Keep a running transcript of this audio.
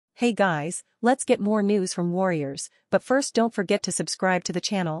Hey guys, let's get more news from Warriors, but first don't forget to subscribe to the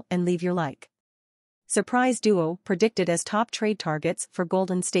channel and leave your like. Surprise duo predicted as top trade targets for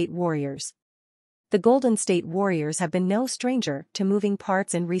Golden State Warriors. The Golden State Warriors have been no stranger to moving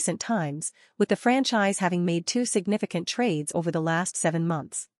parts in recent times, with the franchise having made two significant trades over the last 7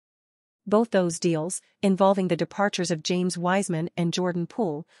 months. Both those deals, involving the departures of James Wiseman and Jordan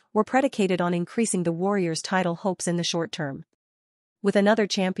Poole, were predicated on increasing the Warriors' title hopes in the short term. With another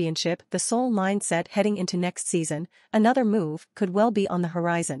championship the sole mindset heading into next season, another move could well be on the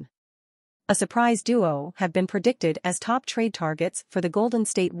horizon. A surprise duo have been predicted as top trade targets for the Golden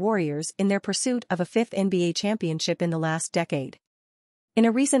State Warriors in their pursuit of a fifth NBA championship in the last decade. In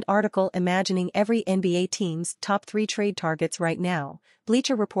a recent article imagining every NBA team's top 3 trade targets right now,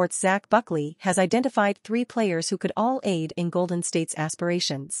 Bleacher Report's Zach Buckley has identified 3 players who could all aid in Golden State's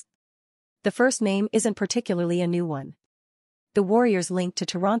aspirations. The first name isn't particularly a new one. The Warriors' link to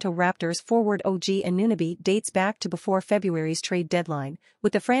Toronto Raptors forward OG Anunoby dates back to before February's trade deadline,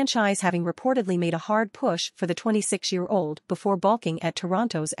 with the franchise having reportedly made a hard push for the 26-year-old before balking at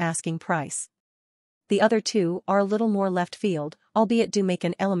Toronto's asking price. The other 2 are a little more left field, albeit do make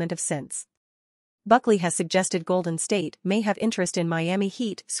an element of sense. Buckley has suggested Golden State may have interest in Miami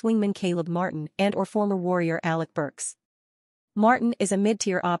Heat swingman Caleb Martin and/or former Warrior Alec Burks. Martin is a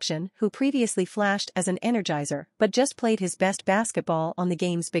mid-tier option who previously flashed as an energizer but just played his best basketball on the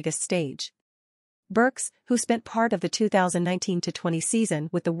game's biggest stage. Burks, who spent part of the 2019-20 season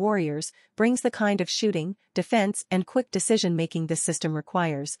with the Warriors, brings the kind of shooting, defense and quick decision-making this system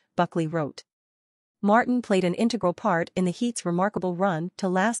requires, Buckley wrote. Martin played an integral part in the Heat's remarkable run to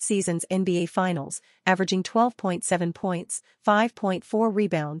last season's NBA Finals, averaging 12.7 points, 5.4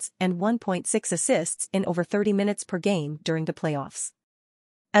 rebounds and 1.6 assists in over 30 minutes per game during the playoffs.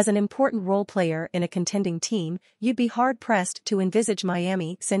 As an important role player in a contending team, you'd be hard-pressed to envisage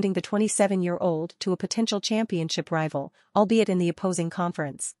Miami sending the 27-year-old to a potential championship rival, albeit in the opposing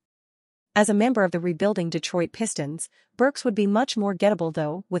conference. As a member of the rebuilding Detroit Pistons, Burks would be much more gettable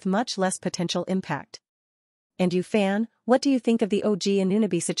though, with much less potential impact. And you fan, what do you think of the OG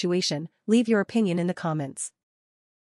Anunoby situation? Leave your opinion in the comments.